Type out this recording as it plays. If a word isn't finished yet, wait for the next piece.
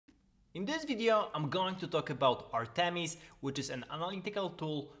In this video, I'm going to talk about Artemis, which is an analytical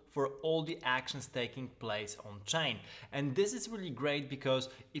tool for all the actions taking place on chain. And this is really great because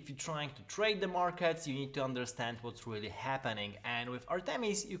if you're trying to trade the markets, you need to understand what's really happening. And with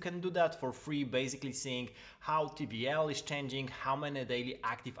Artemis, you can do that for free, basically seeing how TVL is changing, how many daily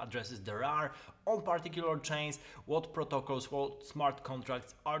active addresses there are on particular chains, what protocols, what smart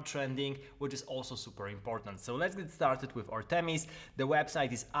contracts are trending, which is also super important. So let's get started with Artemis. The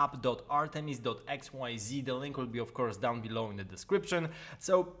website is app.artemis.xyz. The link will be, of course, down below in the description.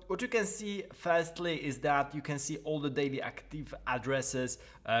 So what you can see firstly is that you can see all the daily active addresses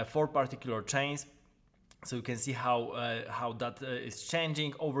for particular chains. So you can see how that is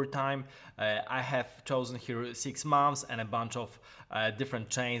changing over time. I have chosen here 6 months and a bunch of different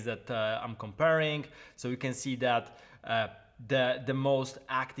chains that I'm comparing. So you can see that the most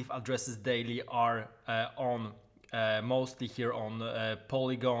active addresses daily are on mostly here on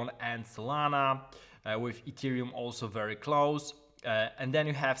Polygon and Solana, with Ethereum also very close. And then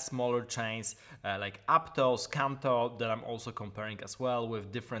you have smaller chains like Aptos, Canto that I'm also comparing as well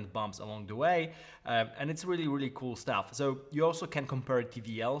with different bumps along the way. And it's really cool stuff. So you also can compare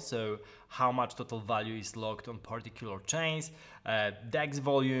TVL, so how much total value is locked on particular chains, DEX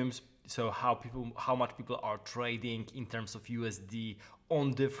volumes, so how much people are trading in terms of USD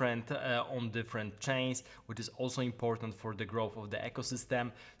on different chains, which is also important for the growth of the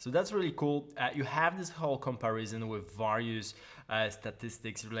ecosystem. So that's really cool. You have this whole comparison with various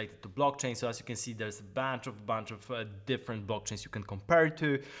statistics related to blockchain. So as you can see, there's a bunch of different blockchains you can compare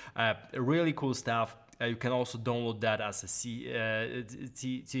to. Really cool stuff. You can also download that as a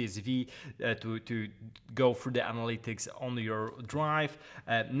CSV to go through the analytics on your drive.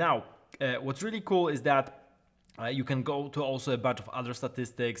 Now, what's really cool is that you can go to also a bunch of other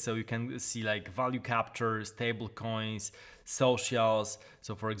statistics, so you can see like value capture, stable coins, socials.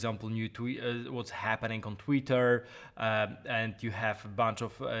 So for example, new tweet, what's happening on Twitter, and you have a bunch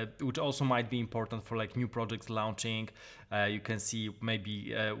of which also might be important for like new projects launching. You can see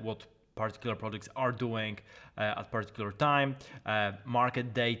maybe what particular projects are doing at particular time,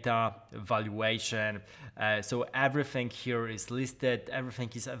 market data, valuation. So everything here is listed, everything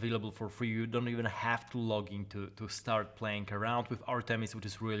is available for free. You don't even have to log in to start playing around with Artemis, which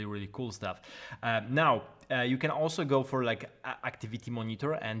is really cool stuff. Now, you can also go for like activity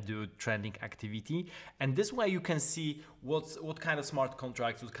monitor and do trending activity. And this way you can see what kind of smart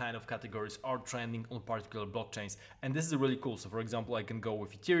contracts, what kind of categories are trending on particular blockchains. And this is really cool. So for example, I can go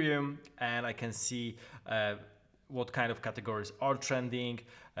with Ethereum and I can see what kind of categories are trending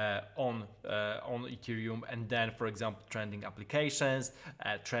on Ethereum, and then for example trending applications,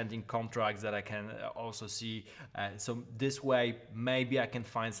 trending contracts that I can also see. So this way maybe I can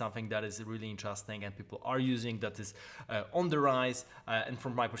find something that is really interesting and people are using, that is on the rise, and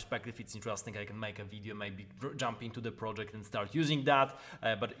from my perspective it's interesting. I can make a video, maybe jump into the project and start using that.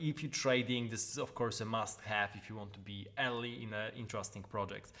 But if you're trading, this is of course a must-have if you want to be early in interesting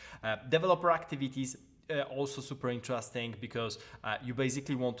projects. Developer activities, also super interesting because you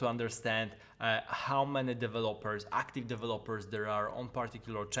basically want to understand how many developers, active developers there are on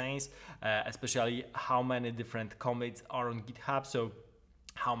particular chains, especially how many different commits are on GitHub. So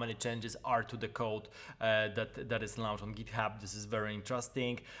how many changes are to the code that is launched on GitHub. This is very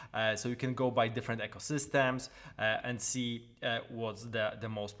interesting. So you can go by different ecosystems and see what's the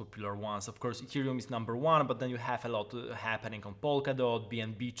most popular ones. Of course, Ethereum is number one, but then you have a lot happening on Polkadot,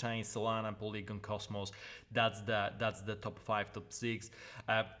 BNB chain, Solana, Polygon, Cosmos. That's the top 5, top 6.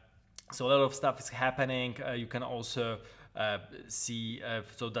 So a lot of stuff is happening. You can also see,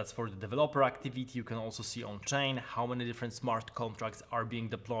 so that's for the developer activity. You can also see on chain how many different smart contracts are being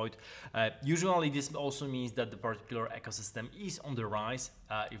deployed. Usually this also means that the particular ecosystem is on the rise.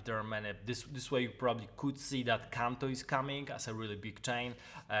 If there are many, this way you probably could see that Canto is coming as a really big chain,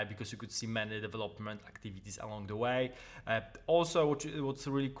 because you could see many development activities along the way. Also, what's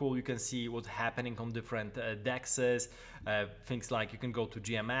really cool, you can see what's happening on different DEXs. Things like you can go to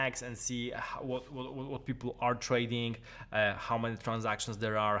GMX and see what people are trading, how many transactions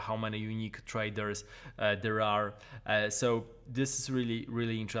there are, how many unique traders there are. So this is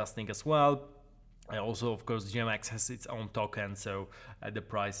really interesting as well. Also, of course, GMX has its own token, so the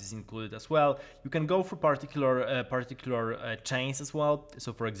price is included as well. You can go for particular chains as well.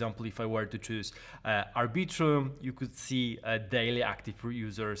 So, for example, if I were to choose Arbitrum, you could see daily active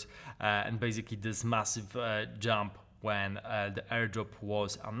users, and basically this massive jump when the airdrop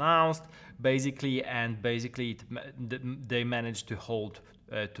was announced, basically they managed to hold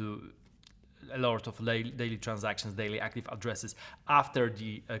to a lot of daily transactions, daily active addresses after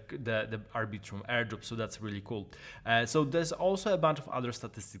the Arbitrum airdrop, so that's really cool. So there's also a bunch of other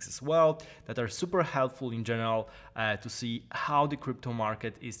statistics as well that are super helpful in general to see how the crypto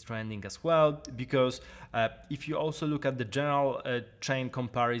market is trending as well, because if you also look at the general chain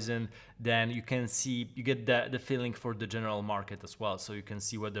comparison, then you can see, you get the feeling for the general market as well. So you can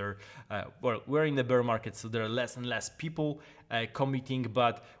see whether, well, we're in the bear market, so there are less and less people committing,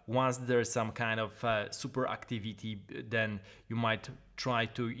 but once there's some kind of super activity, then you might try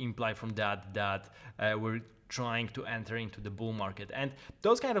to imply from that we're trying to enter into the bull market. And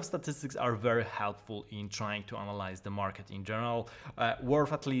those kind of statistics are very helpful in trying to analyze the market in general.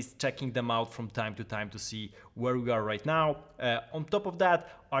 Worth at least checking them out from time to time to see where we are right now. On top of that,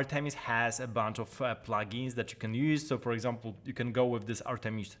 Artemis has a bunch of plugins that you can use. So for example, you can go with this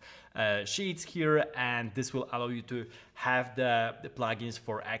Artemis sheets here, and this will allow you to have the plugins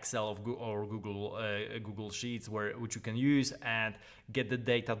for Excel or Google Sheets, which you can use and get the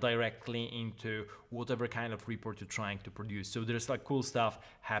data directly into whatever kind of report you're trying to produce. So there's like cool stuff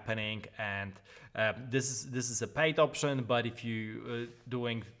happening, and this is a paid option, but if you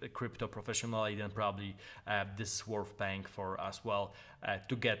doing crypto professionally, then probably this is worth paying for as well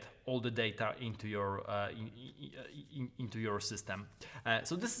to get all the data into your into your system.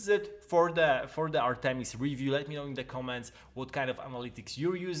 So this is it for the Artemis review. Let me know in the comments what kind of analytics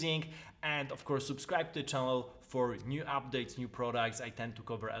you're using, and of course subscribe to the channel for new updates, new products. I tend to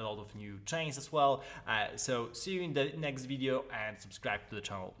cover a lot of new chains as well. So see you in the next video, and subscribe to the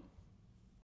channel.